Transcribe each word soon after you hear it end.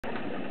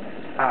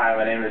Hi,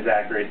 my name is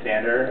Zachary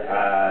Sander.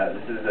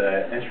 This is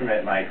an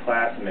instrument my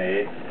class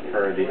made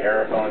for the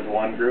Aerophone's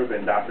 1 group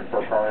in Dr.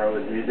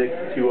 Porcaro's Music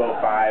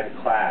 205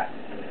 class.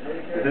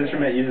 This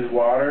instrument uses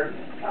water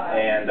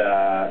and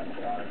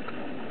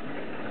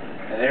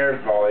an air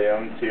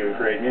volume to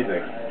create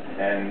music.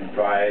 And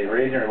by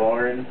raising or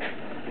lowering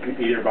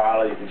either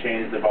bottle, you can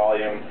change the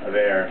volume of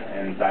air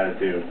inside the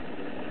tube.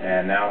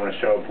 And now I'm going to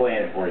show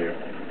playing it for you.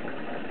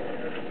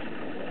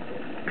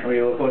 Let me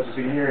get a little closer so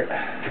you can hear it.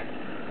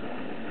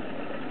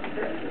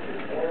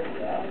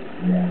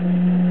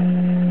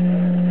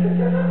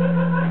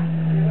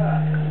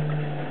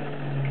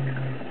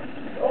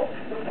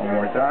 One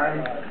more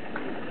time.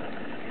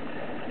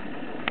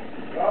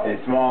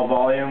 A small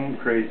volume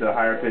creates a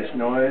higher pitched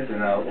noise,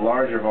 and a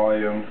larger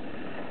volume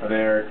of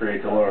air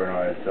creates a lower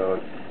noise. So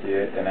let's see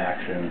it in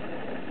action.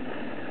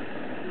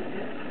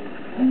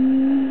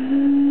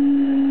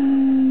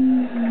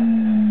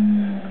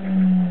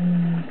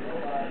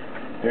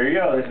 There you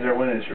go. This is our wind instrument.